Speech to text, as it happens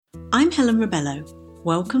I'm Helen Rebello.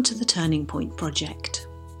 Welcome to the Turning Point Project.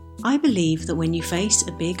 I believe that when you face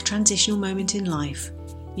a big transitional moment in life,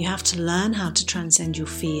 you have to learn how to transcend your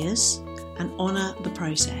fears and honour the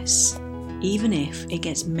process, even if it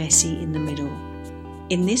gets messy in the middle.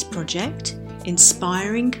 In this project,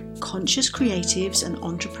 inspiring conscious creatives and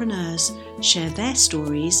entrepreneurs share their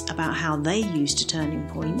stories about how they used a turning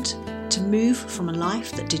point to move from a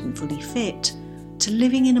life that didn't fully fit to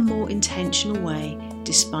living in a more intentional way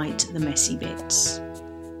despite the messy bits.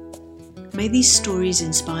 May these stories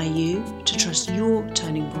inspire you to trust your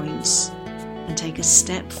turning points and take a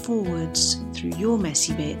step forwards through your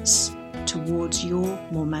messy bits towards your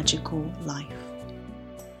more magical life.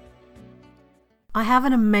 I have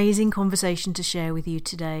an amazing conversation to share with you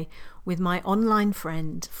today with my online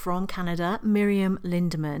friend from Canada, Miriam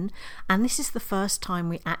Lindemann, and this is the first time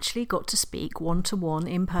we actually got to speak one-to-one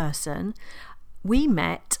in person. We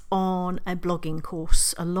met on a blogging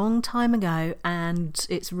course a long time ago, and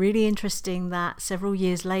it's really interesting that several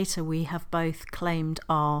years later we have both claimed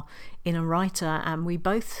our inner writer, and we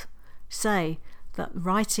both say that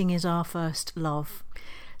writing is our first love.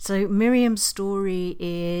 So Miriam's story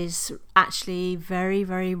is actually very,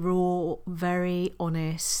 very raw, very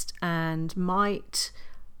honest, and might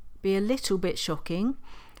be a little bit shocking.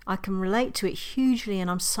 I can relate to it hugely, and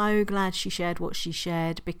I'm so glad she shared what she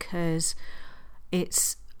shared, because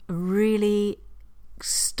it's a really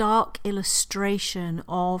stark illustration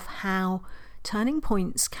of how turning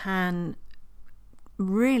points can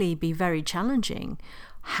really be very challenging.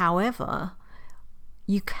 However,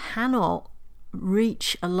 you cannot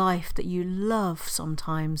reach a life that you love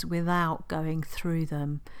sometimes without going through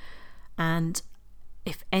them. And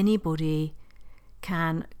if anybody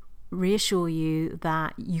can reassure you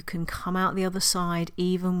that you can come out the other side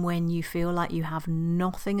even when you feel like you have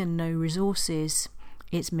nothing and no resources,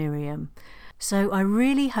 it's Miriam. So I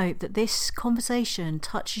really hope that this conversation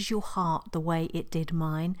touches your heart the way it did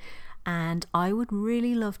mine, and I would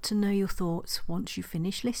really love to know your thoughts once you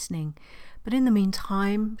finish listening. But in the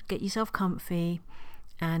meantime, get yourself comfy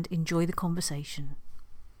and enjoy the conversation.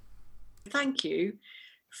 Thank you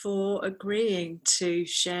for agreeing to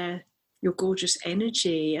share your gorgeous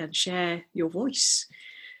energy and share your voice.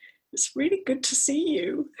 It's really good to see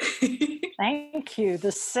you. Thank you.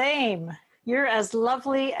 The same. You're as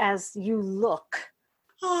lovely as you look.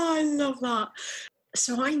 Oh, I love that.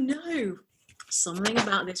 So I know something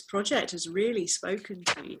about this project has really spoken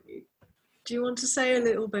to you. Do you want to say a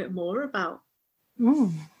little bit more about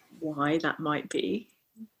why that might be?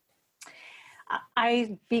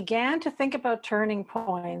 I began to think about turning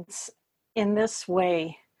points in this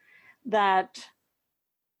way, that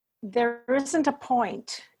there isn't a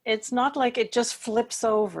point. It's not like it just flips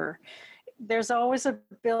over. There's always a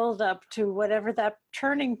build up to whatever that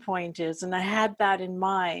turning point is. And I had that in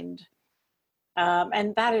mind.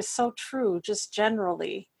 And that is so true, just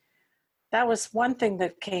generally. That was one thing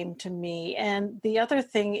that came to me. And the other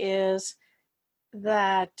thing is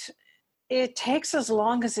that it takes as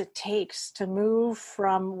long as it takes to move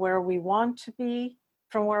from where we want to be,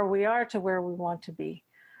 from where we are to where we want to be.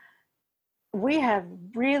 We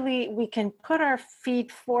can put our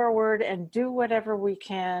feet forward and do whatever we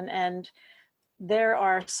can. And there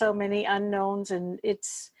are so many unknowns, and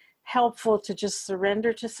it's helpful to just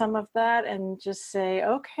surrender to some of that and just say,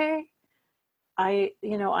 okay,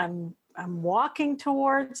 I'm walking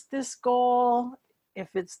towards this goal. If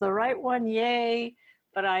it's the right one, yay.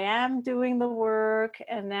 But I am doing the work,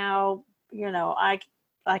 and now,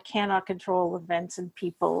 I cannot control events and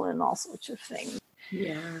people and all sorts of things.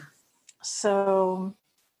 Yeah. So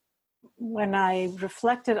when I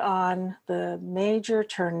reflected on the major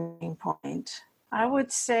turning point, I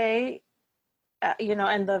would say,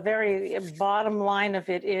 and the very bottom line of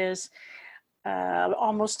it is,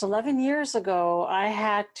 almost 11 years ago, I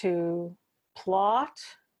had to plot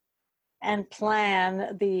and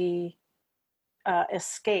plan the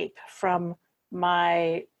escape from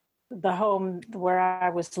the home where I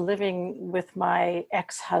was living with my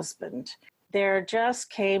ex-husband. There just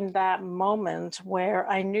came that moment where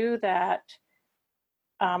I knew that,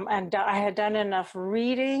 and I had done enough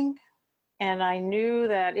reading, and I knew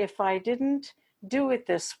that if I didn't do it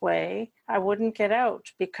this way, I wouldn't get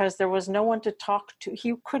out, because there was no one to talk to.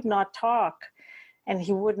 He could not talk, and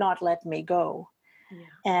he would not let me go. Yeah.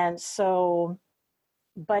 And so,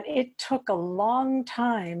 but it took a long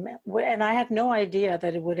time, and I had no idea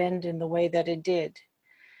that it would end in the way that it did.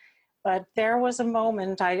 But there was a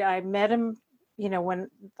moment, I met him, when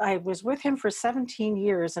I was with him for 17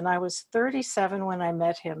 years, and I was 37 when I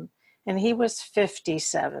met him, and he was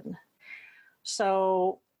 57.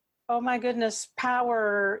 So oh my goodness,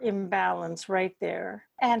 power imbalance right there.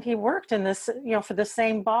 And he worked in this, for the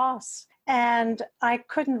same boss. And I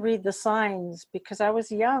couldn't read the signs because I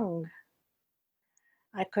was young.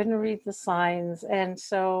 I couldn't read the signs. And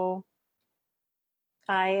so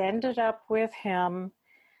I ended up with him.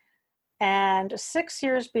 And 6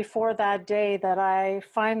 years before that day that I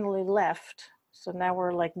finally left, so now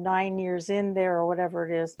we're like 9 years in there or whatever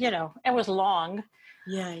it is, it was long.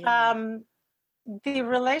 Yeah. The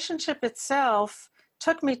relationship itself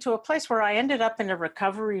took me to a place where I ended up in a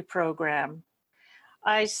recovery program.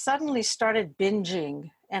 I suddenly started binging,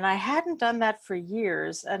 and I hadn't done that for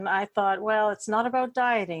years. And I thought, well, it's not about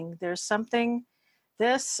dieting. There's something,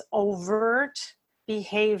 this overt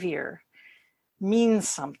behavior means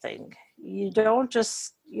something. You don't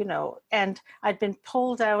just, and I'd been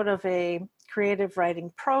pulled out of a creative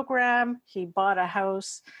writing program. He bought a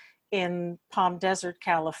house in Palm Desert,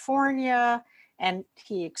 California, and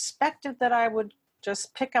he expected that I would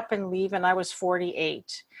just pick up and leave, and I was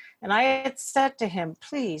 48. And I had said to him,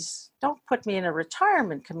 please don't put me in a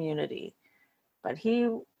retirement community. But he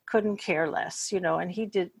couldn't care less, and he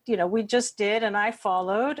did, we just did, and I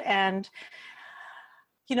followed. And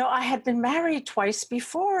I had been married twice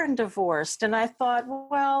before and divorced. And I thought,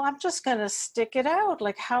 well, I'm just going to stick it out.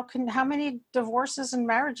 Like, how many divorces and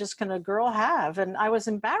marriages can a girl have? And I was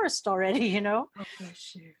embarrassed already, Oh,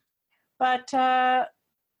 bless you. But that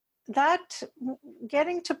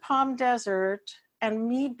getting to Palm Desert and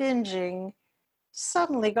me binging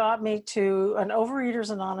suddenly got me to an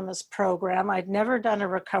Overeaters Anonymous program. I'd never done a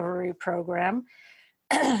recovery program.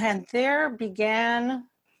 And there began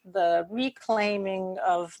the reclaiming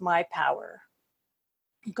of my power.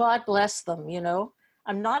 God bless them,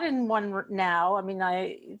 I'm not in one now. I mean,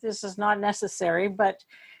 this is not necessary, but,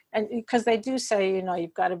 and because they do say,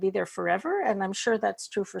 you've got to be there forever. And I'm sure that's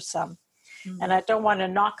true for some. Mm-hmm. And I don't want to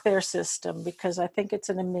knock their system because I think it's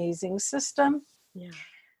an amazing system. Yeah.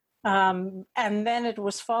 And then it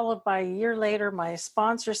was followed by a year later, my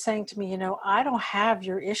sponsor saying to me, I don't have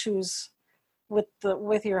your issues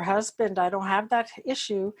with your husband. I don't have that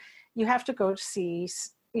issue. You have to go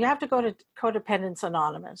to Codependence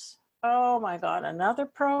Anonymous. Oh my God, another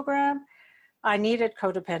program. I needed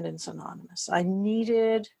Codependence Anonymous. I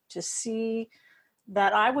needed to see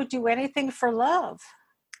that I would do anything for love.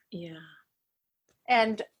 Yeah.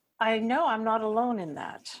 And I know I'm not alone in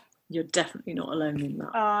that. You're definitely not alone in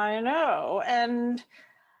that. I know. And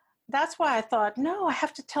that's why I thought, no, I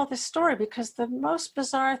have to tell this story, because the most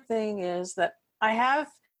bizarre thing is that I have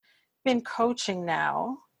been coaching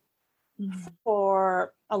now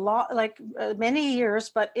for a lot, many years,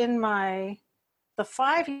 but in the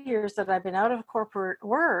 5 years that I've been out of corporate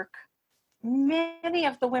work, many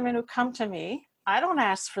of the women who come to me, I don't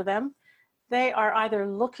ask for them. They are either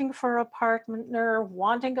looking for a partner,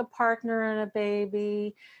 wanting a partner and a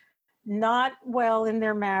baby, not well in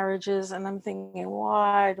their marriages. And I'm thinking,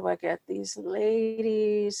 why do I get these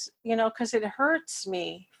ladies? Because it hurts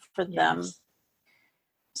me for them.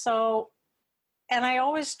 So, and I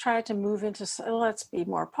always try to move into, let's be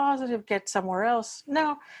more positive, get somewhere else.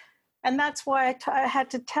 No. And that's why I had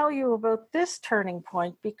to tell you about this turning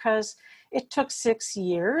point, because it took 6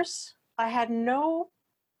 years. I had no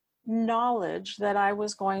knowledge that I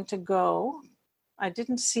was going to go. I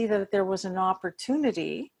didn't see that there was an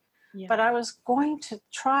opportunity, but I was going to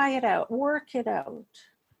try it out, work it out.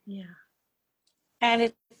 Yeah. And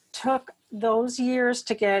it took those years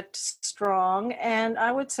to get strong. And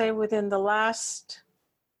I would say within the last,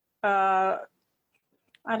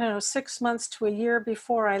 6 months to a year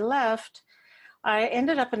before I left, I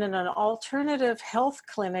ended up in an alternative health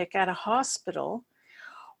clinic at a hospital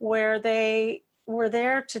where they were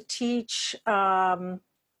there to teach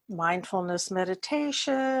mindfulness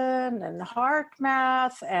meditation and heart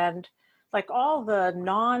math and like all the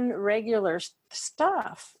non-regular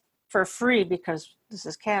stuff for free, because this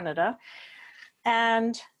is Canada.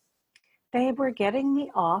 And they were getting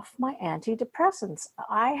me off my antidepressants.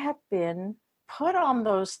 I had been put on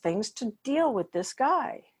those things to deal with this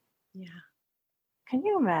guy. Yeah. Can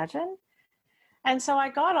you imagine? And so I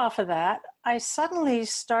got off of that. I suddenly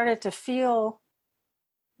started to feel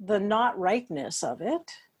the not rightness of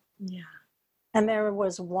it. Yeah. And there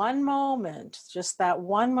was one moment, just that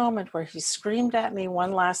one moment, where he screamed at me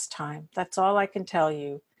one last time. That's all I can tell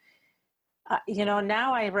you.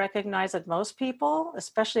 Now I recognize that most people,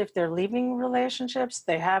 especially if they're leaving relationships,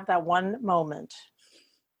 they have that one moment.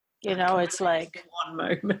 It's like one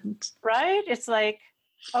moment, right? It's like,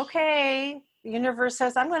 okay, the universe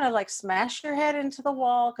says, I'm going to smash your head into the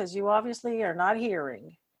wall because you obviously are not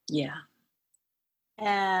hearing. Yeah.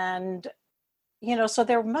 And so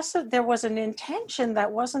there was an intention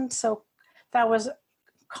that was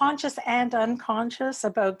conscious and unconscious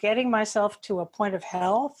about getting myself to a point of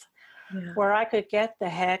health where I could get the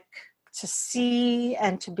heck to see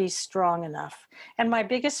and to be strong enough. And my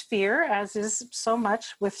biggest fear, as is so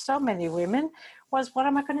much with so many women, was, what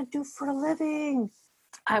am I going to do for a living?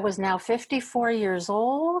 I was now 54 years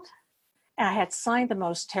old. I had signed the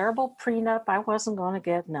most terrible prenup. I wasn't going to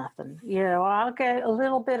get nothing. I'll get a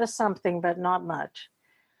little bit of something, but not much.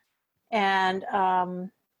 And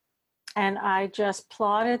I just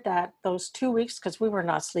plotted those 2 weeks, because we were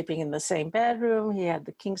not sleeping in the same bedroom. He had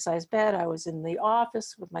the king size bed. I was in the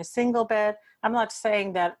office with my single bed. I'm not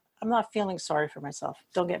saying that, I'm not feeling sorry for myself.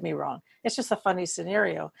 Don't get me wrong. It's just a funny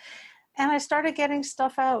scenario. And I started getting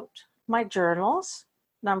stuff out. My journals,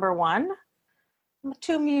 number one,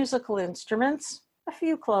 2 musical instruments, a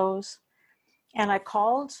few clothes. And I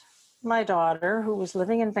called my daughter, who was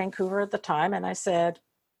living in Vancouver at the time, and I said,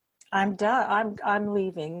 I'm done. I'm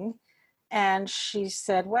leaving. And she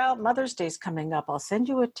said, well, Mother's Day's coming up. I'll send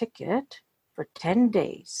you a ticket for 10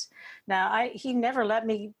 days. Now, he never let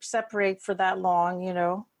me separate for that long,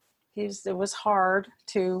 It was hard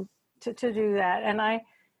to do that. And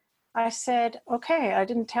I said, okay. I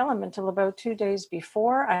didn't tell him until about 2 days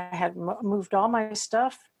before. I had moved all my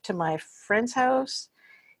stuff to my friend's house.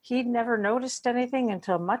 He'd never noticed anything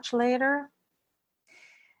until much later.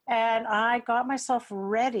 And I got myself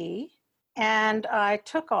ready and I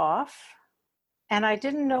took off. And I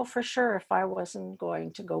didn't know for sure if I wasn't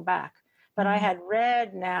going to go back. But I had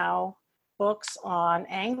read now books on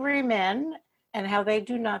angry men and how they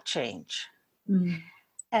do not change. Mm.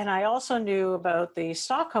 And I also knew about the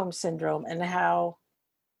Stockholm Syndrome and how,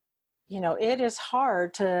 it is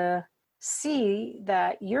hard to see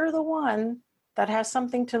that you're the one that has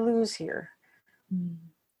something to lose here. Mm.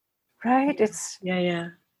 Right? Yeah.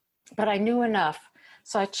 But I knew enough.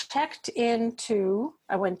 So I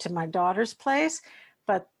went to my daughter's place,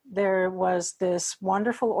 but there was this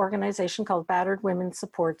wonderful organization called Battered Women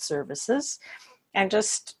Support Services. And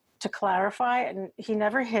just to clarify, and he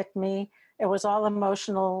never hit me. It was all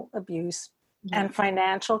emotional abuse and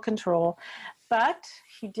financial control. But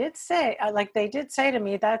he did say, they did say to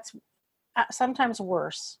me, that's sometimes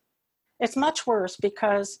worse. It's much worse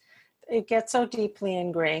because it gets so deeply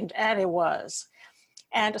ingrained, and it was.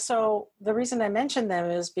 And so the reason I mention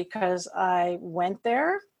them is because I went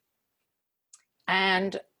there,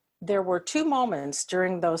 and there were 2 moments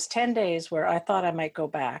during those 10 days where I thought I might go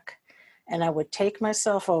back, and I would take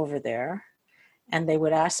myself over there and they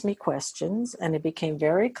would ask me questions, and it became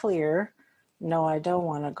very clear, no, I don't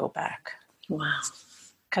want to go back. Wow.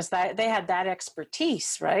 Because they had that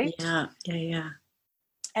expertise, right? Yeah.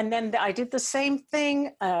 And then I did the same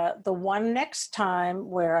thing the one next time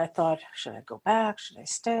where I thought, should I go back? Should I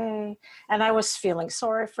stay? And I was feeling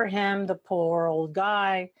sorry for him, the poor old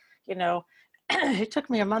guy. It took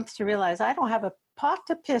me a month to realize I don't have a pot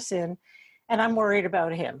to piss in, and I'm worried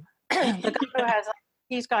about him. The guy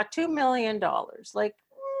he's got $2 million.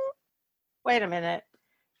 Wait a minute.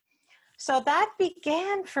 So that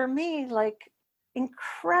began for me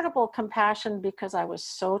incredible compassion, because I was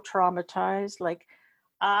so traumatized.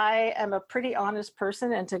 I am a pretty honest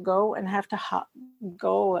person, and to go and have to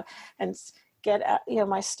go and get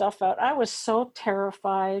my stuff out. I was so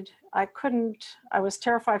terrified. I was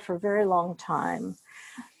terrified for a very long time.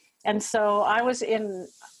 And so I was in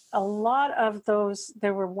a lot of those.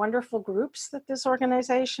 There were wonderful groups that this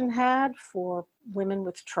organization had for women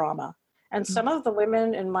with trauma. And some of the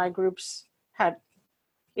women in my groups had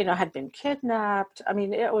been kidnapped. I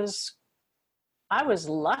mean, I was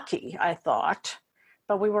lucky, I thought,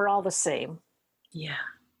 but we were all the same. Yeah.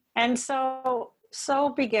 And so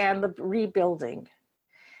began the rebuilding.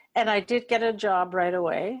 And I did get a job right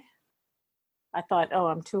away. I thought, oh,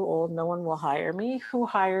 I'm too old. No one will hire me. Who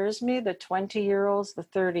hires me? The 20-year-olds, the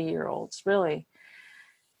 30-year-olds, really.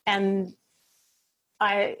 And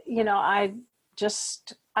I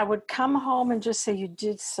would come home and just say, you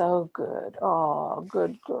did so good. Oh,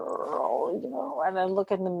 good girl, and I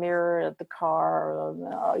look in the mirror at the car.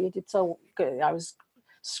 Oh, you did so good. I was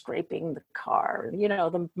scraping the car.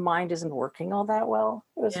 The mind isn't working all that well.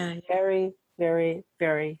 It was very, very,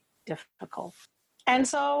 very difficult. And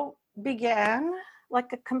so began a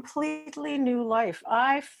completely new life.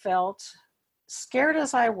 I felt scared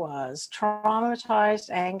as I was, traumatized,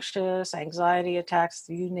 anxious, anxiety attacks,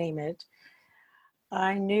 you name it.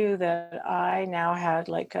 I knew that I now had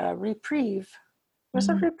a reprieve. It was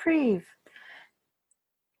a reprieve.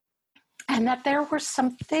 And that there were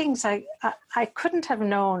some things I couldn't have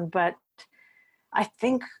known, but I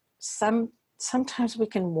think sometimes we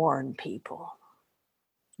can warn people.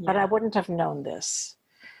 but I wouldn't have known this.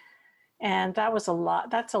 And that's a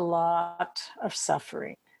lot of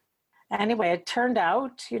suffering. Anyway, it turned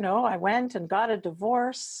out, I went and got a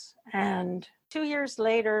divorce. And 2 years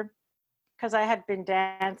later, because I had been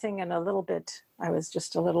dancing and I was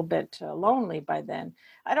just a little bit lonely by then.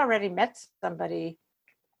 I'd already met somebody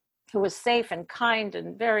who was safe and kind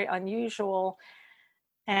and very unusual.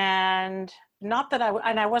 And not that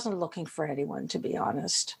I wasn't looking for anyone, to be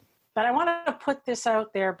honest. But I want to put this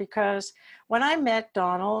out there because when I met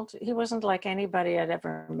Donald, he wasn't like anybody I'd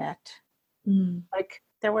ever met. Like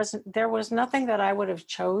there was nothing that I would have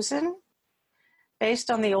chosen based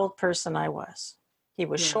on the old person I was. He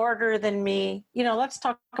was shorter than me. Let's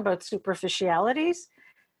talk about superficialities.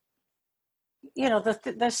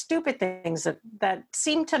 The stupid things that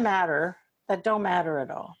seem to matter that don't matter at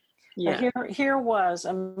all. Yeah. But here was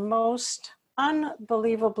a most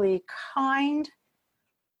unbelievably kind,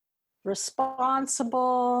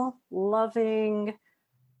 responsible, loving.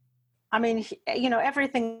 I mean,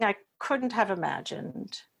 everything I couldn't have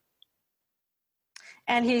imagined.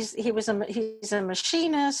 And he's a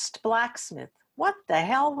machinist, blacksmith. What the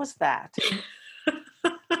hell was that?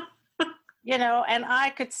 And I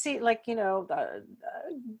could see,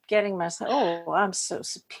 getting myself, oh, I'm so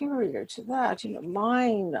superior to that.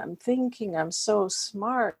 I'm thinking I'm so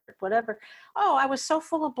smart, whatever. Oh, I was so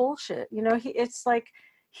full of bullshit. It's like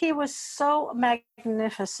he was so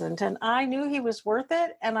magnificent, and I knew he was worth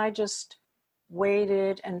it, and I just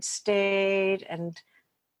waited and stayed, and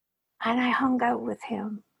I hung out with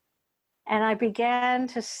him. And I began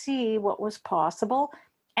to see what was possible.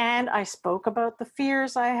 And I spoke about the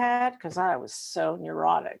fears I had because I was so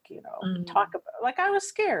neurotic, I was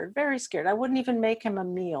scared, very scared. I wouldn't even make him a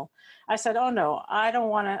meal. I said, oh no, I don't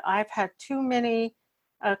want to. I've had too many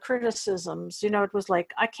criticisms. It was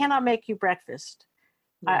like, I cannot make you breakfast.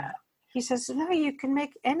 Yeah. He says, no, you can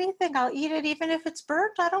make anything. I'll eat it even if it's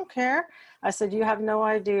burnt. I don't care. I said, you have no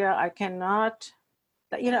idea. I cannot.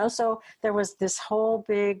 So there was this whole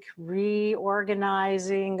big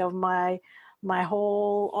reorganizing of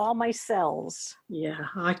all my cells. Yeah,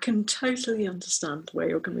 I can totally understand where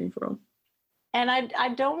you're coming from. And I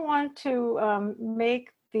don't want to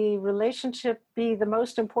make the relationship be the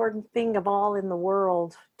most important thing of all in the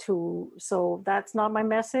world so that's not my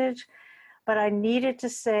message. But I needed to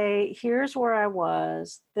say, here's where I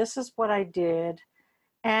was. This is what I did.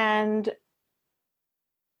 And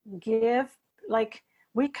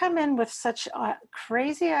we come in with such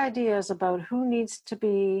crazy ideas about who needs to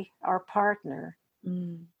be our partner.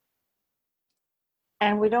 And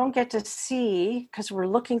we don't get to see, because we're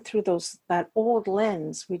looking through that old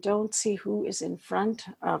lens, we don't see who is in front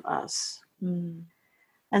of us.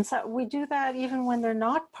 And so we do that even when they're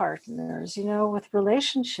not partners, with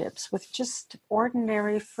relationships, with just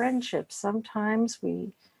ordinary friendships. Sometimes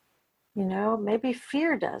we, maybe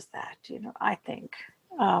fear does that, I think.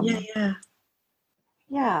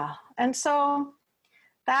 Yeah. And so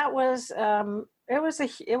that was,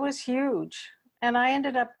 it was huge. And I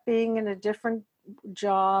ended up being in a different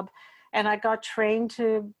job, and I got trained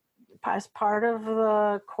as part of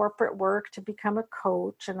the corporate work to become a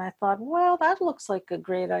coach. And I thought, well, that looks like a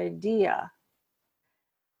great idea.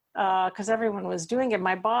 Because everyone was doing it.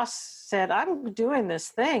 My boss said, I'm doing this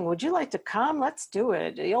thing. Would you like to come? Let's do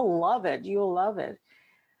it. You'll love it. You'll love it.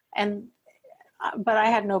 But I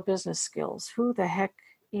had no business skills. Who the heck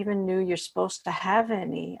even knew you're supposed to have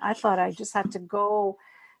any? I thought I just had to go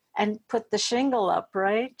and put the shingle up,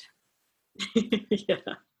 right? Yeah.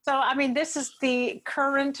 So, I mean, this is the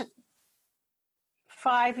current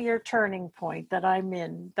 5-year turning point that I'm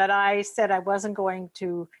in, that I said I wasn't going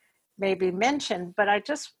to maybe mention, but I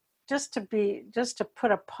just to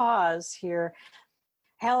put a pause here.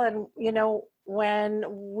 Helen, when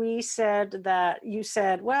we said that, you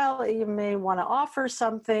said, well, you may want to offer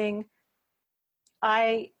something,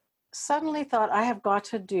 I suddenly thought I have got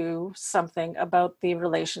to do something about the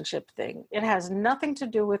relationship thing. It has nothing to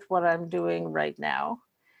do with what I'm doing right now.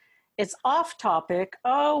 It's off topic.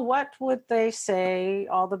 Oh, what would they say?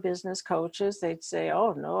 All the business coaches, they'd say,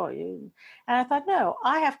 oh, no. And I thought, no,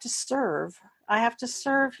 I have to serve. I have to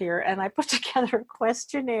serve here. And I put together a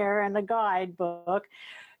questionnaire and a guidebook,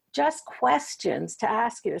 just questions to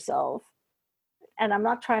ask yourself. And I'm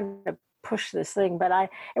not trying to push this thing, but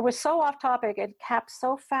it was so off topic and capped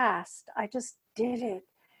so fast. I just did it.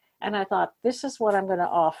 And I thought, this is what I'm going to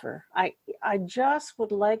offer. I just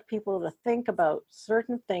would like people to think about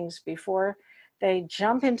certain things before they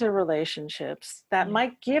jump into relationships that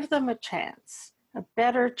might give them a chance, a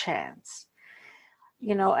better chance.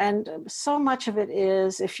 And so much of it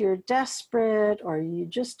is, if you're desperate or you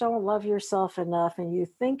just don't love yourself enough and you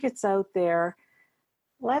think it's out there,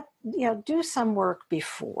 do some work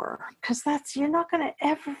before, because you're not going to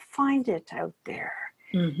ever find it out there.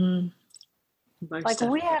 Mm-hmm. Most Like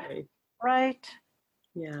definitely. we have, right?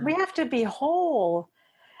 Yeah. We have to be whole.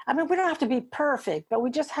 I mean, we don't have to be perfect, but we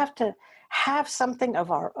just have to have something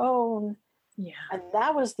of our own. Yeah. And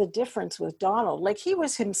that was the difference with Donald. Like he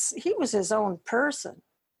was his own person.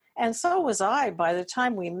 And so was I by the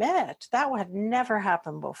time we met. That had never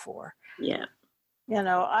happened before. Yeah.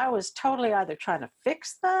 I was totally either trying to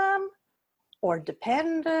fix them or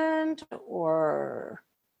dependent or,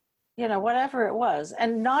 whatever it was.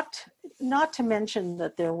 And not to mention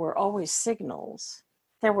that there were always signals.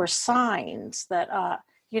 There were signs that,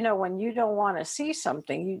 when you don't want to see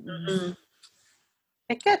something, Mm-hmm.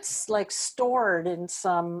 it gets like stored in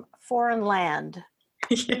some foreign land.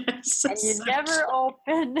 Yes. And you never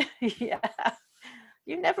open,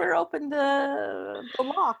 you never open the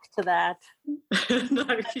lock to that. No,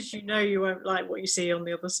 because you won't like what you see on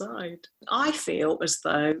the other side. I feel as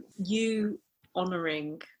though you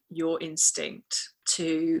honouring your instinct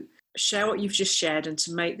to share what you've just shared and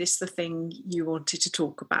to make this the thing you wanted to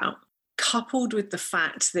talk about, coupled with the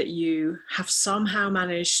fact that you have somehow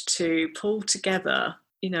managed to pull together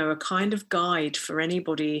a kind of guide for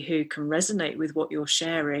anybody who can resonate with what you're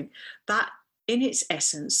sharing, that in its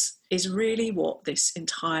essence is really what this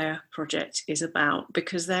entire project is about,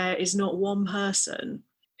 because there is not one person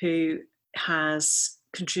who has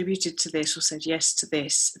contributed to this or said yes to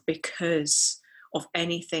this because of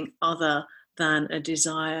anything other than a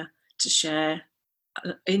desire to share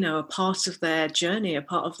a part of their journey, a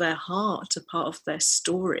part of their heart, a part of their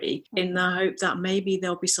story, in the hope that maybe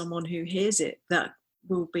there'll be someone who hears it that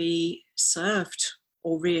will be served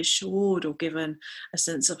or reassured or given a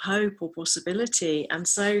sense of hope or possibility. And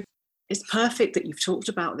so it's perfect that you've talked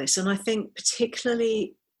about this. And I think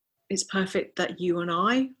particularly it's perfect that you and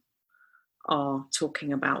I are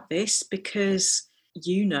talking about this, because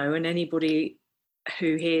and anybody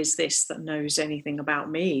who hears this that knows anything about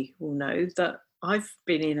me will know that I've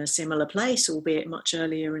been in a similar place, albeit much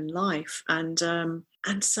earlier in life. And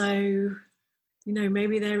so,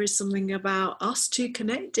 maybe there is something about us two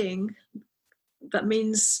connecting that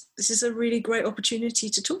means this is a really great opportunity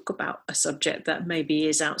to talk about a subject that maybe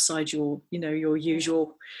is outside your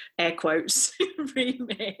usual air quotes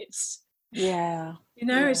remit. Yeah.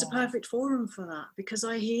 It's a perfect forum for that, because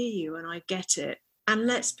I hear you and I get it. And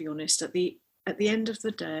let's be honest, at the end of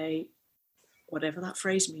the day, whatever that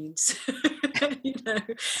phrase means,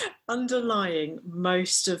 underlying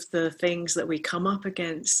most of the things that we come up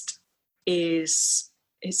against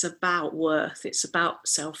it's about worth, it's about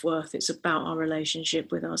self-worth, it's about our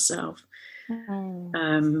relationship with ourselves.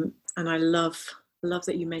 And I love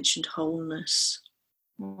that you mentioned wholeness,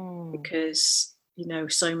 because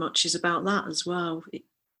so much is about that as well.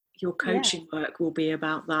 Your coaching work will be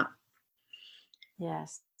about that.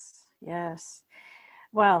 Yes.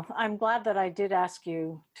 Well, I'm glad that I did ask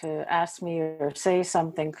you to ask me or say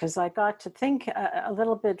something, because I got to think a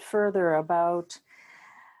little bit further about,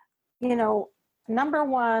 number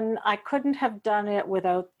one, I couldn't have done it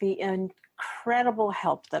without the incredible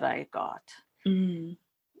help that I got. And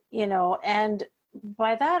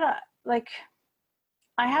by that,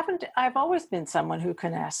 I've always been someone who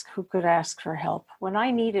could ask for help when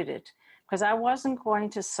I needed it, because I wasn't going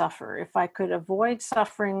to suffer. If I could avoid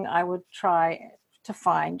suffering, I would try to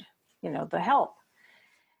find, the help.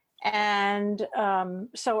 And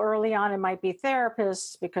so early on, it might be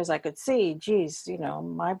therapists, because I could see, geez,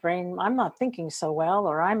 my brain, I'm not thinking so well,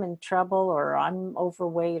 or I'm in trouble, or I'm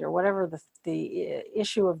overweight, or whatever the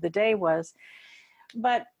issue of the day was.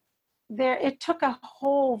 But it took a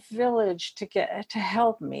whole village to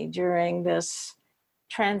help me during this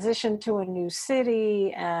transition to a new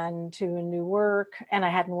city and to a new work. And I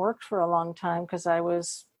hadn't worked for a long time because I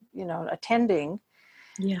was, attending.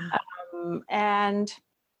 Yeah. And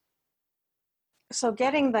so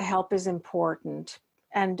getting the help is important.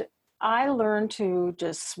 And I learned to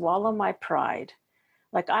just swallow my pride.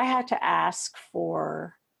 Like I had to ask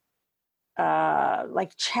for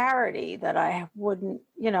charity that I wouldn't,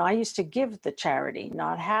 I used to give the charity,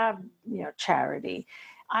 not have, charity.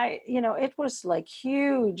 It was like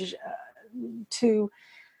huge to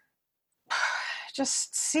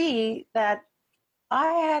just see that I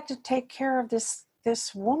had to take care of this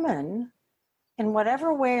woman in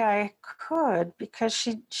whatever way I could, because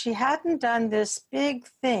she hadn't done this big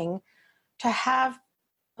thing to have,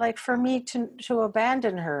 for me to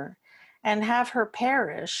abandon her and have her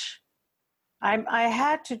perish. I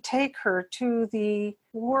had to take her to the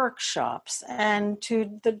workshops and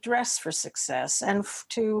to the Dress for Success and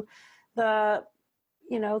to the,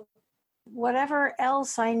 whatever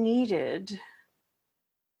else I needed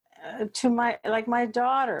to my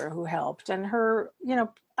daughter who helped, and her,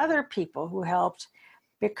 other people who helped,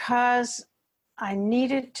 because I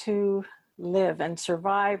needed to live and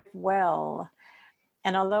survive well.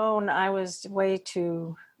 And alone, I was way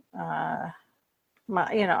too, I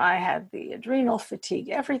had the adrenal fatigue,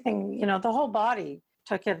 everything, the whole body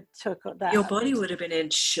took that. Your body would have been in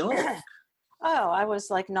shock. Oh, I was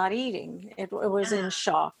like not eating. It was in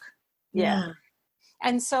shock. Yeah.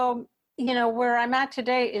 And so, where I'm at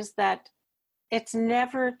today is that it's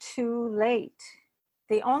never too late.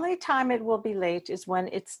 The only time it will be late is when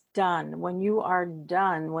it's done, when you are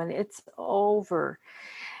done, when it's over.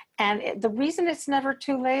 And the reason it's never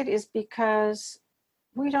too late is because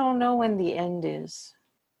we don't know when the end is.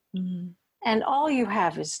 Mm-hmm. And all you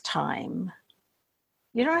have is time.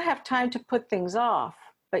 You don't have time to put things off,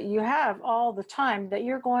 but you have all the time that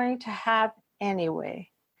you're going to have anyway.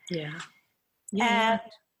 Yeah. And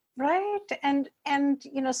right. And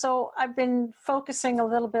so I've been focusing a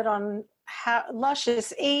little bit on how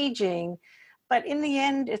luscious aging, but in the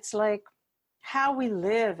end, it's like how we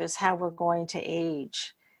live is how we're going to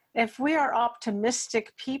age. If we are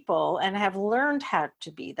optimistic people and have learned how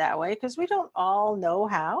to be that way, because we don't all know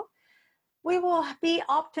how, we will be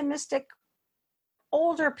optimistic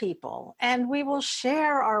older people, and we will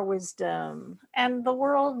share our wisdom, and the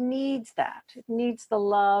world needs that. It needs the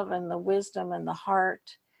love and the wisdom and the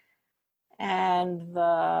heart and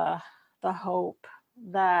the hope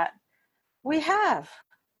that we have,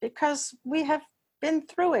 because we have been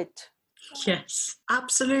through it. Yes,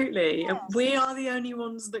 absolutely. Yes. We are the only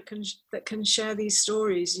ones that can share these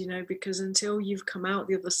stories, because until you've come out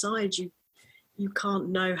the other side, you can't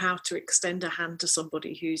know how to extend a hand to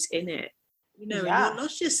somebody who's in it. And you're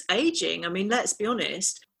not just aging. I mean, let's be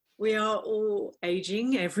honest, we are all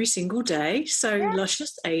aging every single day. So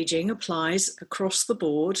luscious aging applies across the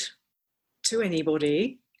board to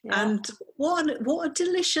anybody. Yeah. And what a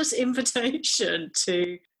delicious invitation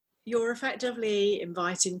to, you're effectively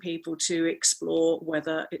inviting people to explore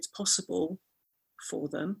whether it's possible for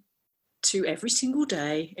them to every single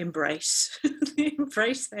day embrace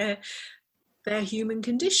their human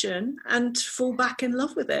condition and fall back in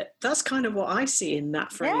love with it. That's kind of what I see in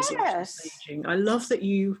that phrase. Yes. Aging. I love that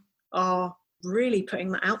you are really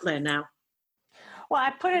putting that out there now. Well,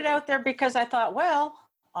 I put it out there because I thought, well,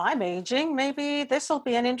 I'm aging. Maybe this will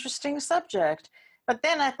be an interesting subject. But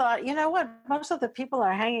then I thought, you know what? Most of the people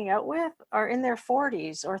I'm hanging out with are in their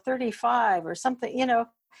 40s or 35 or something,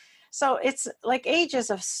 So it's like age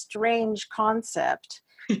is a strange concept.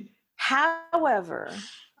 However,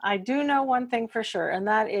 I do know one thing for sure, and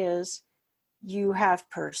that is you have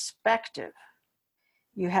perspective.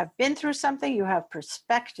 You have been through something, you have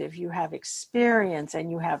perspective, you have experience, and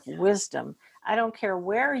you have wisdom. I don't care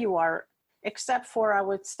where you are, except for, I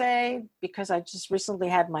would say, because I just recently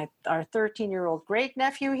had our 13-year-old great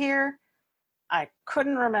nephew here, I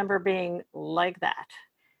couldn't remember being like that.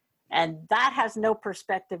 And that has no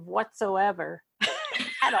perspective whatsoever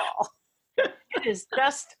at all. It is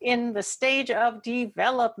just in the stage of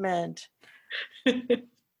development.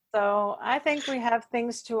 So I think we have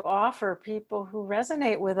things to offer people who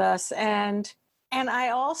resonate with us. And I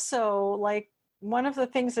also, like, one of the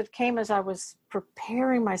things that came as I was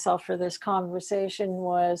preparing myself for this conversation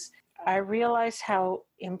was I realized how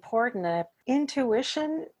important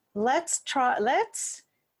intuition, let's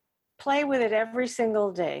play with it every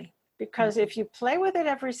single day. Because if you play with it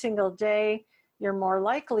every single day, you're more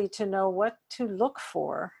likely to know what to look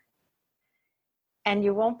for. And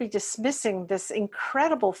you won't be dismissing this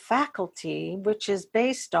incredible faculty, which is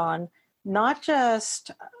based on not just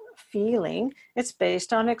feeling, it's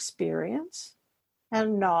based on experience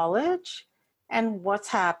and knowledge and what's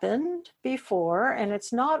happened before. And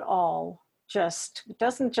it's not all it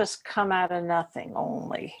doesn't just come out of nothing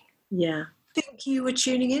only. Yeah. I think you were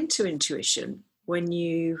tuning into intuition when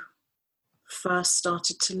you first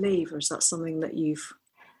started to leave, or is that something that you've...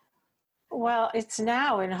 Well, it's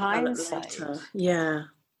now in hindsight. Yeah.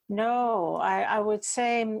 No, I would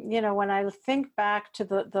say, when I think back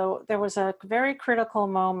to there was a very critical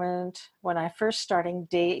moment when I first started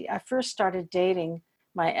dating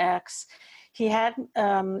my ex. He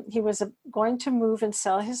was going to move and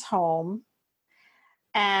sell his home,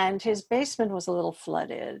 and his basement was a little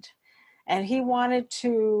flooded, and he wanted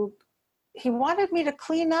me to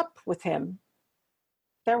clean up with him.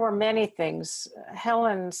 There were many things.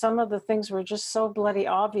 Helen, some of the things were just so bloody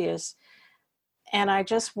obvious, and I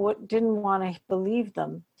just didn't want to believe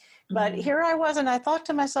them. But here I was, and I thought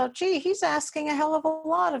to myself, gee, he's asking a hell of a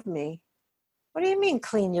lot of me. What do you mean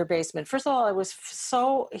clean your basement? First of all,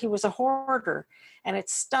 he was a hoarder, and it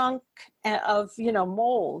stunk of,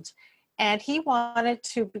 mold. And he wanted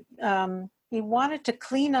to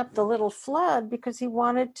clean up the little flood because he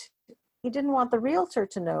didn't want the realtor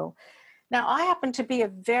to know. Now, I happen to be a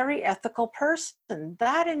very ethical person.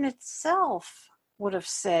 That in itself would have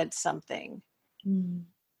said something. Mm.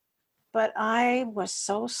 But I was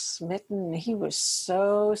so smitten. He was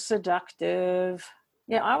so seductive.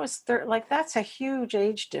 Yeah, I was like, that's a huge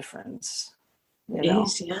age difference. It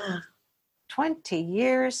is, yeah. 20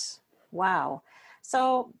 years. Wow.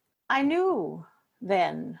 So I knew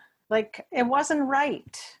then, like, it wasn't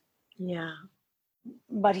right. Yeah.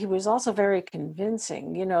 But he was also very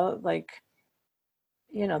convincing,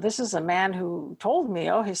 this is a man who told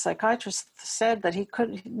me, his psychiatrist said that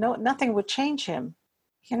nothing would change him.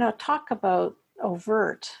 Talk about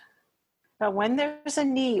overt. But when there's a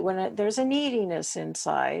need, there's a neediness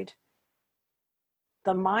inside,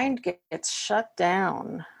 the mind gets shut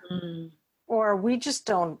down. Mm. Or we just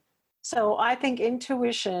don't. So I think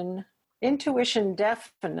intuition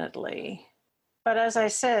definitely. But as I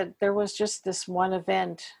said, there was just this one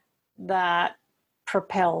event that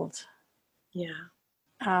propelled. Yeah.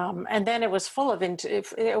 And then it was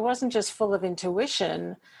it wasn't just full of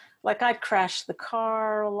intuition. Like, I'd crashed the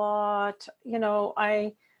car a lot.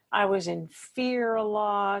 I was in fear a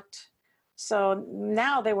lot. So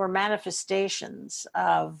now they were manifestations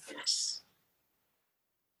of. Yes.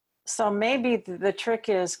 So maybe the trick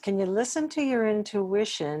is, can you listen to your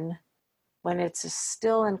intuition when it's as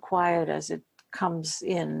still and quiet as it comes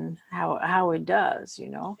in, how it does,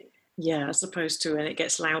 Yeah, as opposed to when it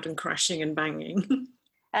gets loud and crashing and banging.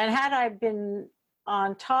 And had I been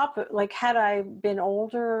on top, had I been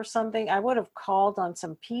older or something, I would have called on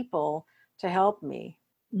some people to help me,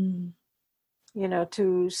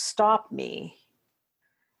 to stop me.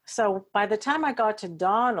 So by the time I got to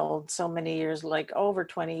Donald, so many years, like over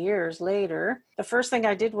 20 years later, the first thing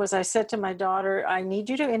I did was I said to my daughter, I need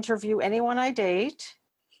you to interview anyone I date.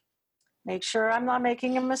 Make sure I'm not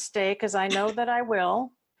making a mistake, because I know that I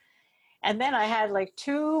will. And then I had like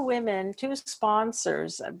two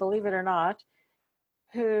sponsors, believe it or not,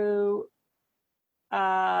 who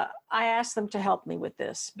I asked them to help me with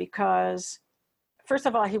this, because first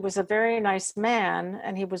of all, he was a very nice man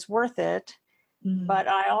and he was worth it. But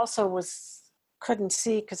I also couldn't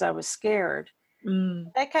see because I was scared.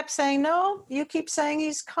 They kept saying, no, you keep saying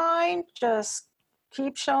he's kind, just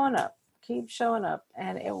keep showing up. Keep showing up.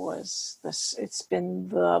 And it's been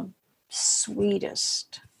the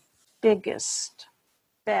sweetest, biggest,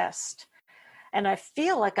 best. And I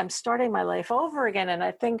feel like I'm starting my life over again. And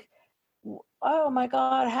I think, oh my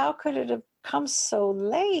God, how could it have come so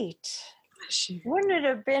late? Wouldn't it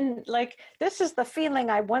have been like, this is the feeling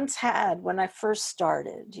I once had when I first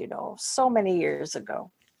started, so many years ago.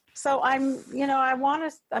 So I'm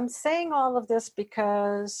saying all of this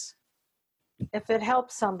because if it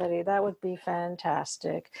helps somebody, that would be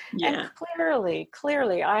fantastic. Yeah. And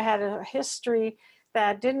clearly I had a history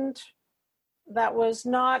that was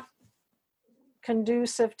not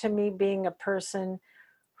conducive to me being a person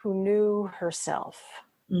who knew herself.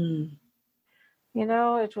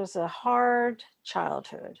 It was a hard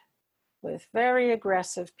childhood with very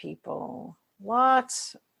aggressive people,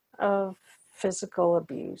 lots of physical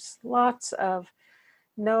abuse, lots of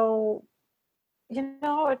it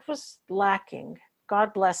was lacking.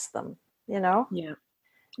 God bless them, Yeah.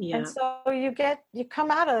 And so you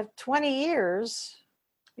come out of 20 years,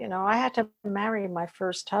 I had to marry my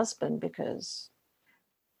first husband because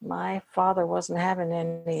my father wasn't having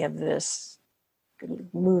any of this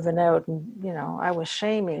moving out, and I was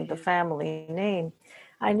shaming the family name.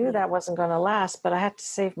 I knew that wasn't going to last, but I had to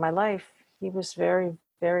save my life. He was very,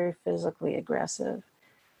 very physically aggressive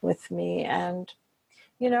with me, and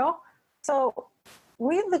so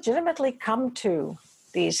we legitimately come to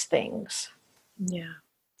these things. Yeah.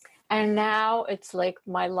 And now it's like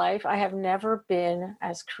my life, I have never been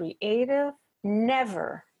as creative,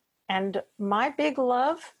 never. And my big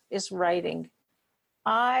love is writing.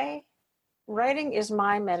 Writing is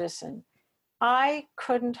my medicine. I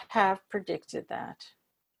couldn't have predicted that.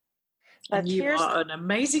 But you are an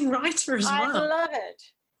amazing writer as well. I love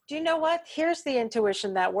it. Do you know what? Here's the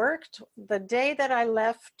intuition that worked. The day that I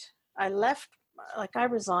left, I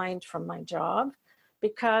resigned from my job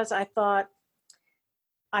because I thought,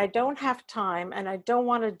 I don't have time and I don't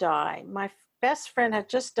want to die. My best friend had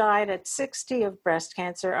just died at 60 of breast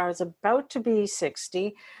cancer. I was about to be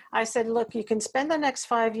 60. I said, look, you can spend the next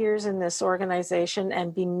 5 years in this organization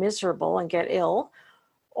and be miserable and get ill,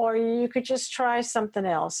 or you could just try something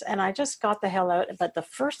else. And I just got the hell out. But the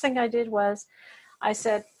first thing I did was I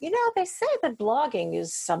said, they say that blogging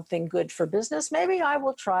is something good for business. Maybe I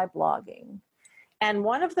will try blogging. And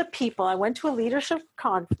one of the people, I went to a leadership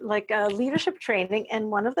leadership training,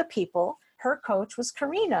 and one of the people, her coach was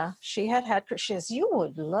Karina. She says, you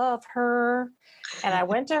would love her. And I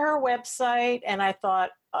went to her website and I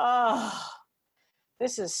thought, oh,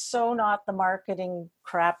 this is so not the marketing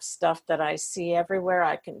crap stuff that I see everywhere.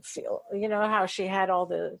 I can feel, how she had all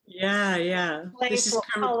the... Yeah. This is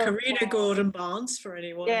Karina Gordon Barnes for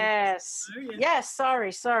anyone. Yes. Yeah. Yes,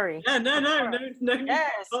 sorry. Yeah, no.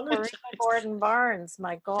 Yes, Karina Gordon Barnes,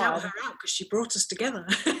 my God. Shout her out because she brought us together.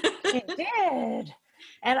 She did.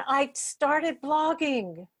 And I started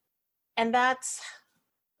blogging. And that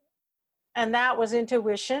was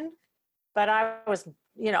intuition. But I was...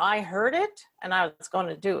 I heard it and I was going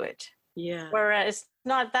to do it. Yeah. Whereas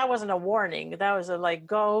that wasn't a warning. That was a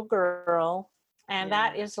go girl. And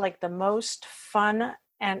that is the most fun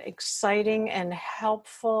and exciting and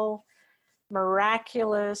helpful,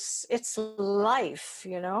 miraculous. It's life,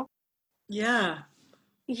 Yeah.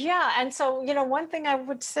 Yeah. And so, one thing I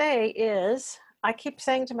would say is I keep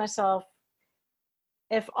saying to myself,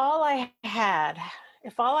 if all I had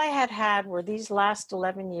were these last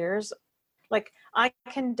 11 years, I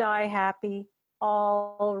can die happy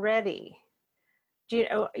already. Do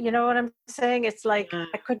you know what I'm saying? It's I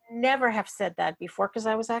could never have said that before because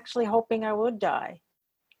I was actually hoping I would die.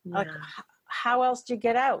 Yeah. How else do you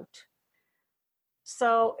get out?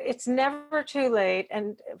 So it's never too late.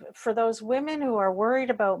 And for those women who are worried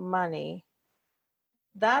about money,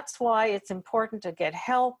 that's why it's important to get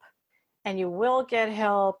help. And you will get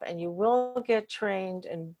help and you will get trained,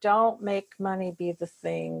 and don't make money be the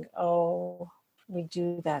thing. Oh, we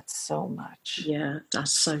do that so much. Yeah,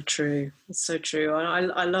 that's so true. It's so true.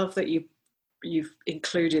 I love that you've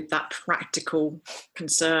included that practical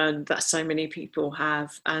concern that so many people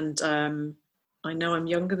have. And I know I'm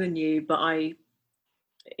younger than you, but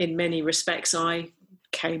in many respects, I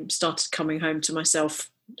started coming home to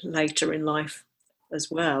myself later in life as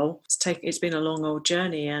well. It's been a long old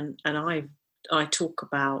journey, and I talk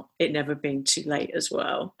about it never being too late as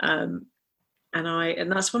well. And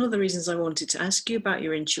that's one of the reasons I wanted to ask you about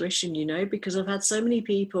your intuition, because I've had so many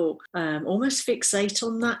people almost fixate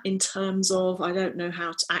on that in terms of, I don't know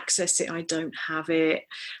how to access it, I don't have it,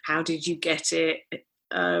 how did you get it?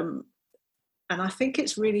 And I think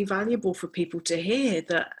it's really valuable for people to hear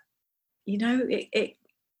that, it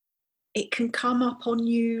can come up on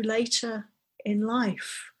you later in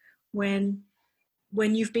life when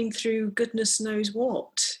you've been through goodness knows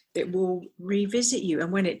what. It will revisit you,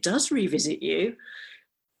 and when it does revisit you,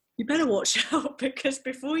 you better watch out, because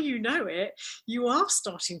before you know it, you are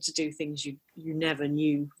starting to do things you never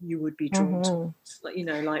knew you would be drawn to,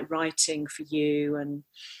 like writing for you and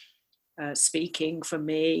speaking for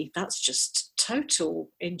me. That's just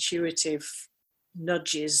total intuitive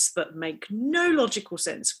nudges that make no logical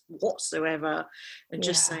sense whatsoever, and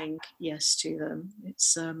just saying yes to them.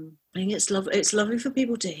 It's I think it's lovely for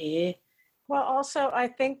people to hear. Well, also I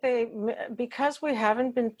think because we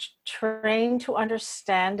haven't been trained to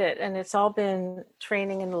understand it, and it's all been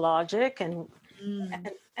training in logic, and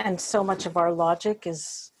so much of our logic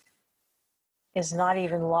is not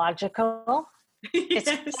even logical. Yes.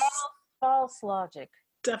 It's false logic.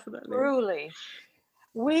 Definitely. Truly.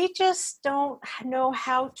 We just don't know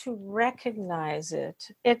how to recognize it.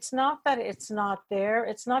 It's not that it's not there.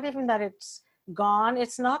 It's not even that it's gone.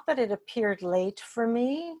 It's not that it appeared late for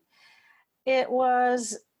me. It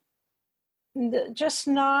was just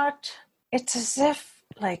not, it's as if,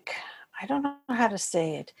 I don't know how to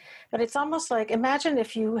say it, but it's almost like, imagine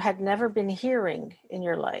if you had never been hearing in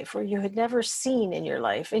your life, or you had never seen in your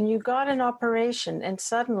life, and you got an operation and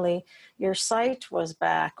suddenly your sight was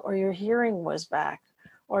back, or your hearing was back,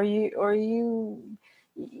 or you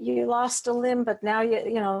lost a limb, but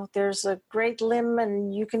now there's a great limb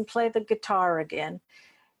and you can play the guitar again.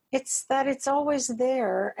 It's that it's always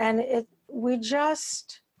there, and we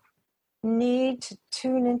just need to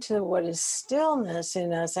tune into what is stillness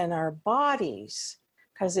in us and our bodies,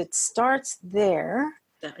 because it starts there.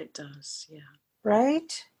 That it does, yeah.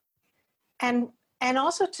 Right? And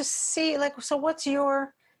also to see, so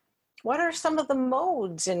what are some of the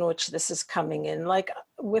modes in which this is coming in?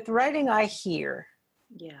 With writing, I hear.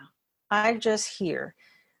 Yeah. I just hear.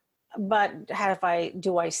 But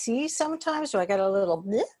do I see sometimes? Do I get a little,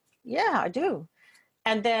 bleh? Yeah, I do.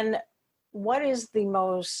 And then what is the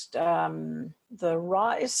most, the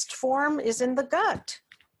rawest form is in the gut.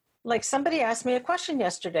 Somebody asked me a question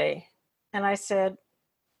yesterday, and I said,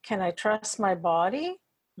 can I trust my body?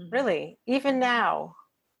 Mm-hmm. Really? Even now,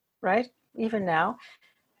 right? Even now?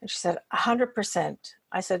 And she said, 100%.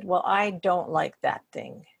 I said, well, I don't like that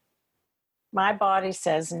thing. My body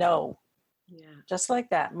says no. Yeah. Just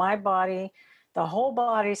like that. My body The whole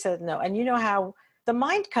body said no. And you know how the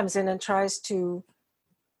mind comes in and tries to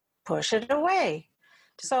push it away.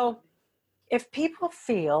 So if people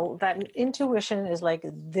feel that intuition is like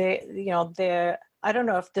I don't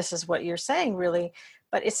know if this is what you're saying really,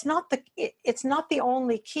 but it's not the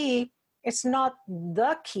only key. It's not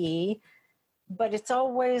the key, but it's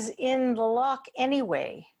always in the lock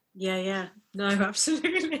anyway. Yeah. No,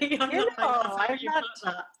 absolutely.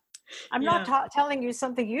 I'm not telling you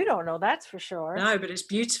something you don't know, that's for sure. No, but it's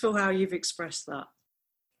beautiful how you've expressed that.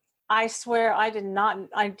 I swear I didn't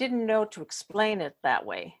know to explain it that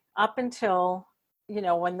way up until,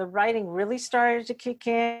 when the writing really started to kick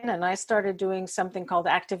in and I started doing something called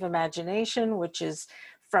active imagination, which is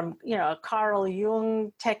from, a Carl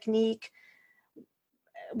Jung technique,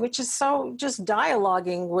 which is so just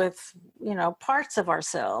dialoguing with, parts of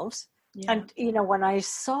ourselves. Yeah. And, when I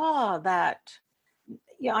saw that,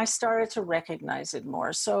 I started to recognize it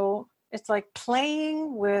more. So it's like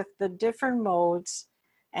playing with the different modes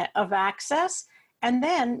of access and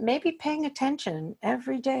then maybe paying attention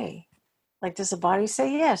every day. Like, does the body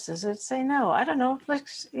say yes? Does it say no? I don't know.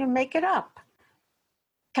 Let's make it up.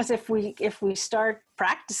 Because if we start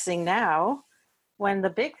practicing now, when the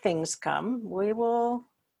big things come, we will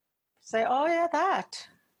say, oh yeah, that.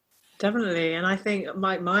 Definitely. And I think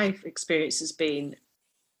my experience has been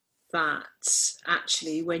that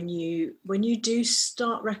actually when you do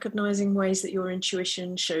start recognizing ways that your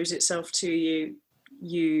intuition shows itself to you,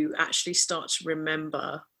 you actually start to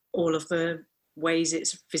remember all of the ways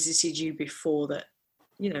it's visited you before that,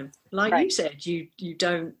 like right. You said, you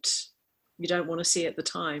don't want to see at the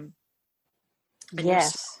time. And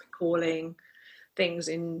yes. Recalling things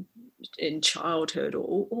in childhood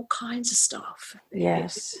or all kinds of stuff.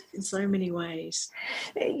 Yes. In so many ways.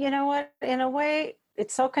 You know what? In a way,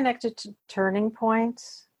 it's so connected to turning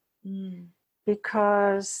points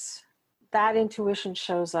because that intuition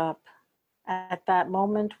shows up at that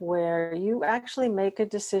moment where you actually make a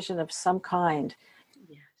decision of some kind.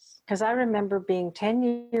 Yes. Because I remember being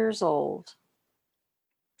 10 years old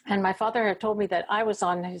and my father had told me that I was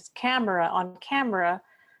on camera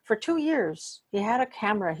for 2 years. He had a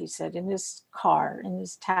camera, he said, in his car, in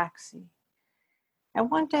his taxi. And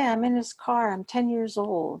one day I'm in his car, I'm 10 years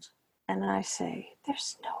old. And I say,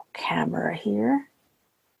 there's no camera here.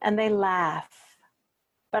 And they laugh.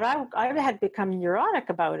 But I had become neurotic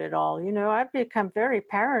about it all. I've become very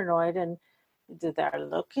paranoid and did they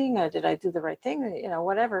looking? Did I do the right thing?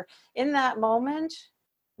 Whatever. In that moment,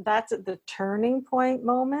 that's the turning point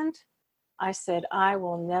moment. I said, I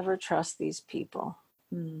will never trust these people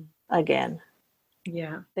again.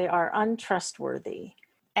 Yeah. They are untrustworthy.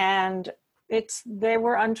 And they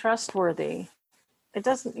were untrustworthy. It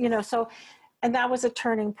doesn't, and that was a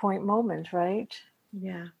turning point moment, right?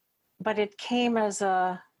 Yeah. But it came as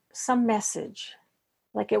some message.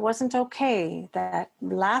 Like it wasn't okay. That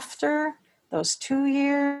laughter, those 2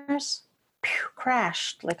 years,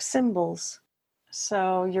 crashed like cymbals.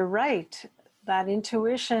 So you're right. That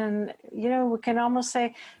intuition, we can almost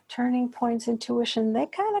say turning points, intuition, they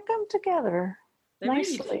kind of come together they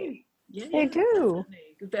nicely. Really do. They do.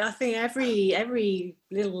 Definitely. But I think every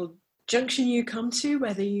little junction you come to,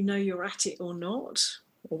 whether you're at it or not,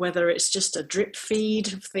 or whether it's just a drip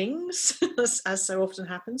feed of things, as so often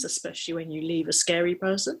happens, especially when you leave a scary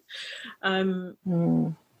person. In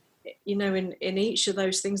each of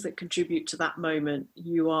those things that contribute to that moment,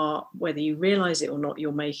 you are, whether you realize it or not,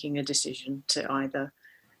 you're making a decision to either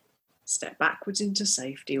step backwards into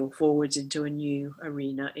safety or forwards into a new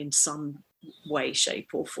arena in some way, shape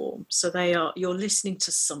or form. So you're listening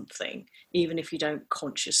to something, even if you don't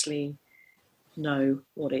consciously know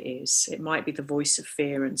what it is. It might be the voice of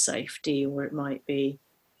fear and safety, or it might be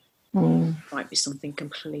something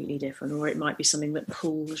completely different, or it might be something that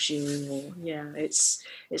pulls you, or it's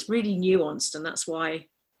really nuanced. And that's why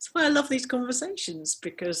I love these conversations,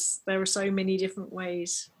 because there are so many different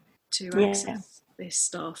ways to access this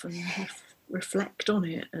stuff and reflect on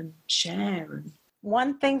it and share. And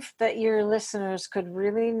one thing that your listeners could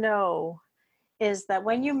really know is that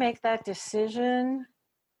when you make that decision,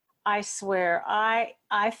 I swear, I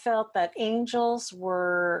felt that angels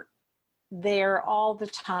were there all the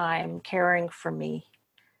time caring for me.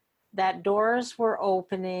 That doors were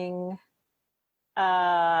opening.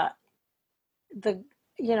 Doors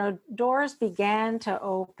began to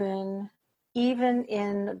open even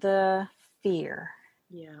in the fear.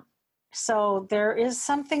 Yeah. So there is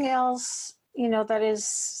something else, that is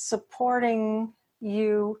supporting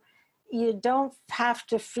you. You don't have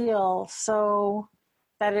to feel so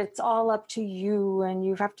that it's all up to you and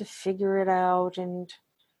you have to figure it out. And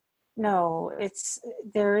no,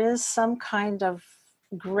 there is some kind of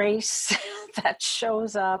grace that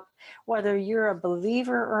shows up, whether you're a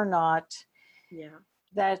believer or not, Yeah.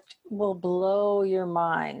 that will blow your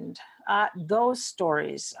mind. Those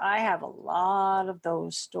stories, I have a lot of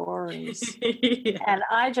those stories. Yeah. And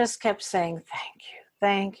I just kept saying, thank you,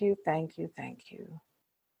 thank you, thank you, thank you.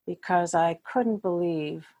 Because I couldn't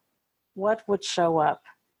believe what would show up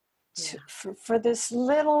for this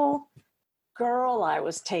little girl I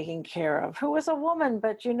was taking care of, who was a woman,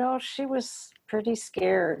 but she was pretty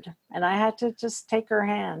scared. And I had to just take her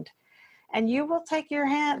hand. And you will take the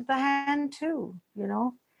hand too,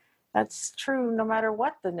 That's true no matter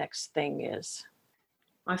what the next thing is.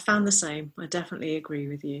 I found the same. I definitely agree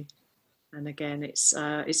with you. And again, it's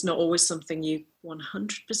not always something you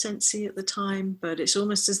 100% see at the time, but it's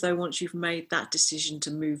almost as though once you've made that decision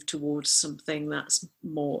to move towards something that's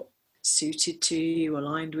more suited to you,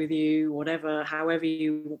 aligned with you, whatever, however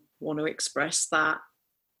you want to express that,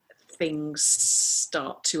 things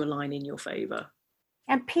start to align in your favor.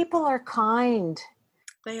 And people are kind.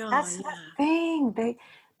 They are. That's the thing.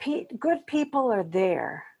 Good people are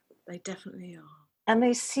there. They definitely are. And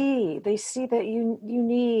they see that you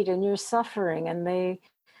need and you're suffering, and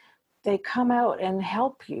they come out and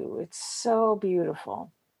help you. It's so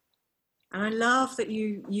beautiful. And I love that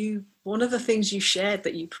you one of the things you shared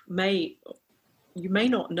that you may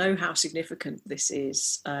not know how significant this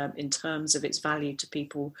is in terms of its value to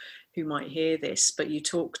people who might hear this, but you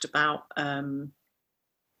talked about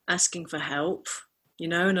asking for help,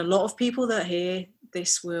 and a lot of people that hear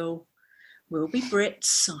this will be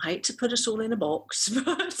Brits. I hate to put us all in a box,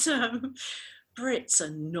 but Brits are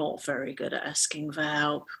not very good at asking for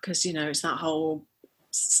help because, it's that whole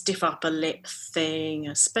stiff upper lip thing,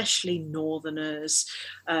 especially Northerners.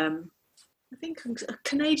 I think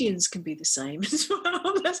Canadians can be the same as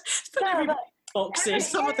well. Let's put everybody in boxes.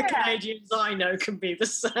 Some of the Canadians I know can be the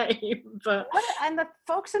same. And the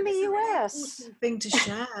folks in the US. Thing to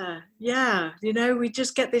share. Yeah. We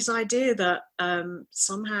just get this idea that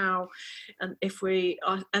somehow, and if we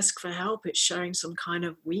ask for help, it's showing some kind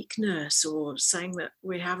of weakness or saying that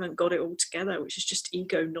we haven't got it all together, which is just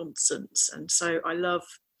ego nonsense. And so I love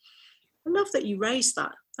that you raised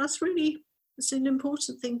that. It's an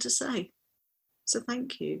important thing to say. So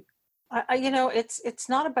thank you. It's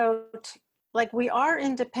not about, like, we are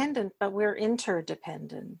independent, but we're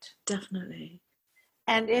interdependent. Definitely.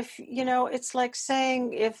 And if, it's like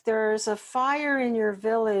saying if there's a fire in your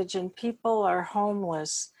village and people are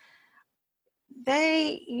homeless,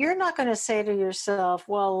 you're not going to say to yourself,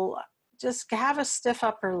 well, just have a stiff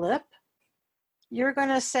upper lip. You're going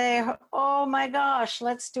to say, oh my gosh,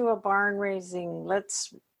 let's do a barn raising.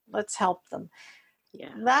 Let's help them.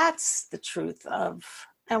 Yeah. That's the truth of,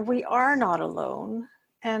 and we are not alone,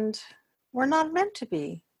 and we're not meant to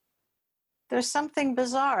be. There's something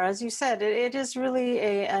bizarre, as you said. It is really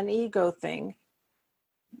an ego thing.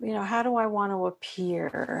 How do I want to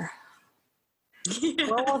appear? Yeah.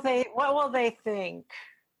 What will they think?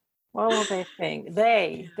 What will they think?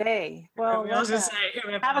 They. Well,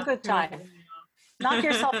 have a good time. Knock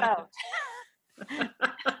yourself out.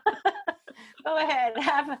 Go ahead,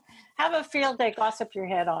 have a field day, gossip your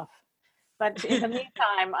head off. But in the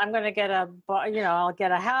meantime, I'm going to get I'll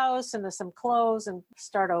get a house and some clothes and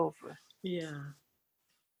start over. Yeah.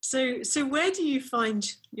 So where do you find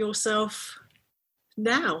yourself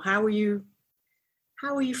now? How are you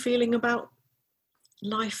feeling about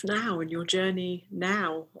life now and your journey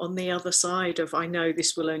now on the other side of, I know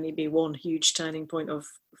this will only be one huge turning point of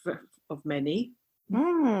many.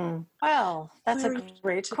 Well, that's a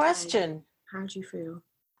great question. How do you feel?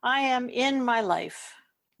 I am in my life.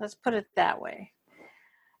 Let's put it that way.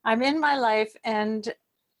 I'm in my life, and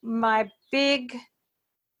the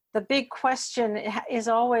big question is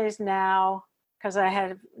always now, because I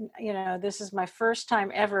had, this is my first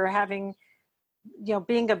time ever having,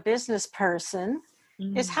 being a business person,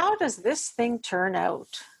 is how does this thing turn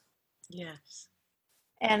out? Yes.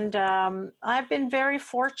 And I've been very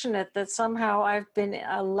fortunate that somehow I've been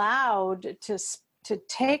allowed to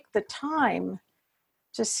take the time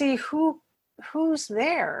to see who's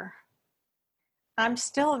there. I'm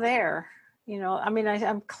still there.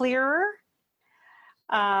 I'm clearer.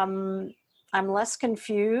 I'm less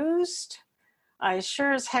confused. I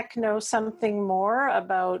sure as heck know something more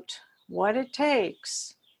about what it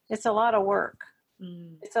takes. It's a lot of work.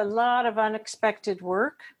 It's a lot of unexpected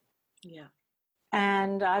work. Yeah.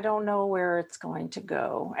 And I don't know where it's going to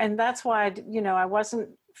go. And that's why, I wasn't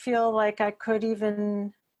feel like I could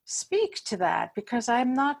even speak to that, because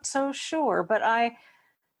I'm not so sure. But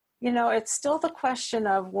it's still the question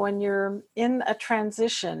of, when you're in a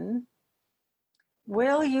transition,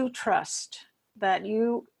 will you trust that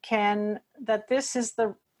that this is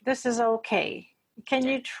the this is okay. Can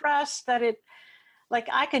you trust that it, like,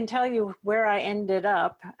 I can tell you where I ended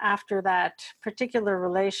up after that particular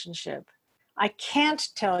relationship. I can't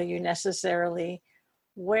tell you necessarily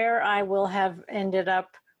where I will have ended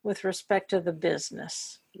up with respect to the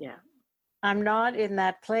business. Yeah. I'm not in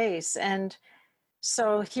that place. And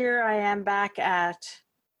so here I am back at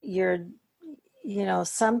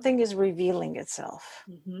something is revealing itself.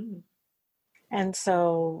 Mm-hmm. And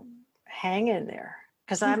so hang in there,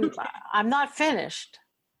 because I'm not finished.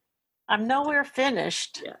 I'm nowhere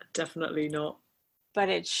finished. Yeah, definitely not. But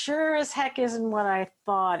it sure as heck isn't what I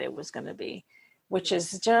thought it was going to be, which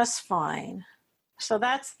is just fine. So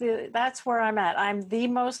that's where I'm at. I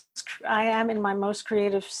am in my most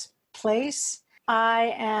creative place.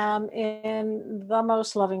 I am in the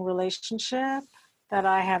most loving relationship that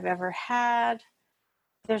I have ever had.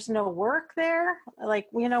 There's no work there. Like,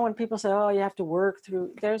 when people say, oh, you have to work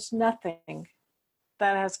through, there's nothing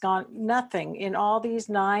that has gone, nothing in all these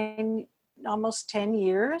 9, almost 10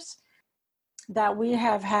 years that we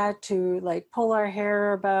have had to like pull our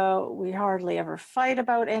hair about. We hardly ever fight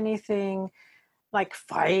about anything, like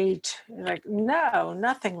fight, like, no,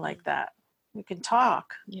 nothing like that. We can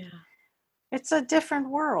talk. Yeah. It's a different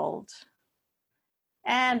world.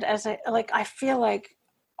 And I feel like,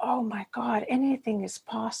 oh my God, anything is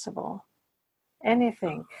possible.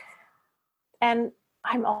 Anything. And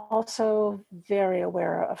I'm also very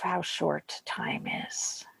aware of how short time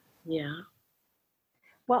is. Yeah.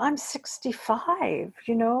 Well, I'm 65,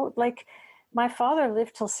 like my father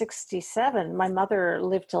lived till 67. My mother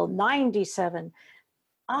lived till 97.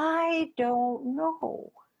 I don't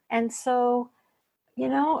know. And so,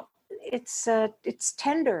 it's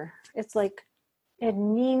tender. It's like, it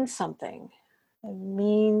means something. It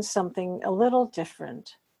means something a little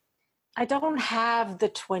different. I don't have the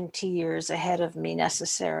 20 years ahead of me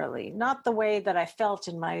necessarily, not the way that I felt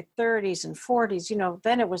in my 30s and 40s.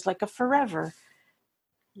 Then it was like a forever.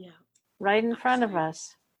 Yeah. Right in front of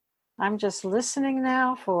us. I'm just listening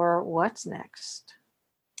now for what's next.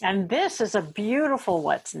 And this is a beautiful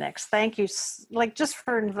what's next. Thank you, just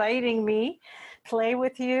for inviting me, play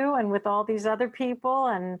with you and with all these other people.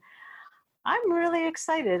 And I'm really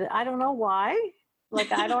excited. I don't know why.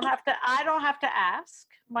 Like, I don't have to ask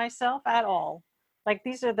myself at all. Like,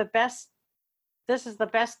 this is the best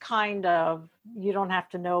kind of, you don't have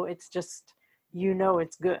to know. It's just,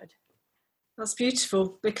 it's good. That's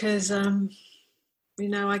beautiful, because I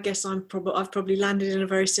guess I've probably landed in a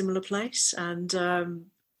very similar place, and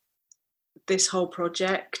this whole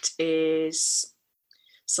project is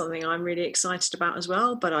something I'm really excited about as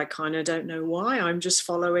well, but I kind of don't know why. I'm just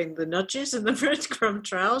following the nudges and the breadcrumb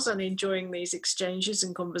trails and enjoying these exchanges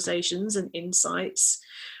and conversations and insights.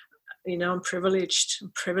 I'm privileged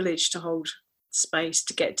to hold space,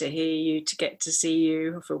 to get to hear you, to get to see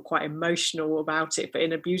you. I feel quite emotional about it, but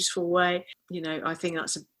in a beautiful way. I think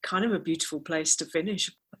that's kind of a beautiful place to finish.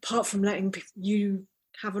 Apart from letting you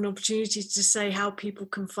have an opportunity to say how people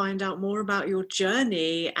can find out more about your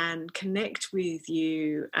journey and connect with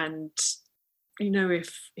you, and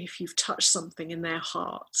if you've touched something in their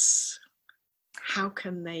hearts, how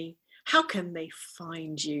can they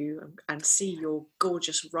find you and see your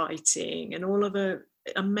gorgeous writing and all of the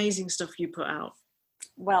amazing stuff you put out?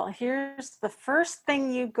 Well, here's the first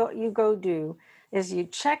thing you go do is you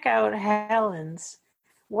check out Helen's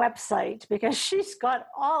website, because she's got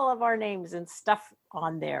all of our names and stuff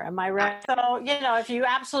on there. Am I right? So, if you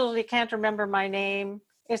absolutely can't remember my name,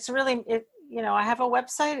 it's really, I have a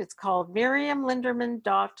website. It's called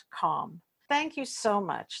miriamlinderman.com. Thank you so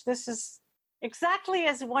much. This is exactly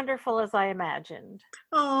as wonderful as I imagined.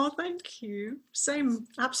 Oh, thank you. Same,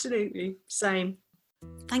 absolutely, same.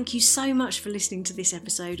 Thank you so much for listening to this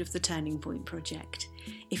episode of the Turning Point Project.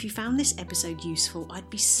 If you found this episode useful, I'd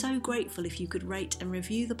be so grateful if you could rate and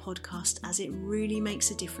review the podcast, as it really makes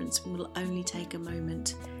a difference and will only take a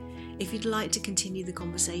moment. If you'd like to continue the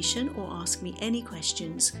conversation or ask me any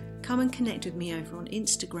questions, come and connect with me over on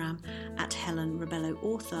Instagram at Helen Rebello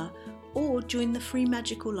Author, or join the free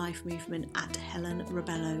Magical Life movement at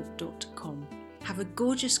helenrebello.com. Have a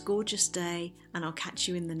gorgeous, gorgeous day, and I'll catch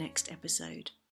you in the next episode.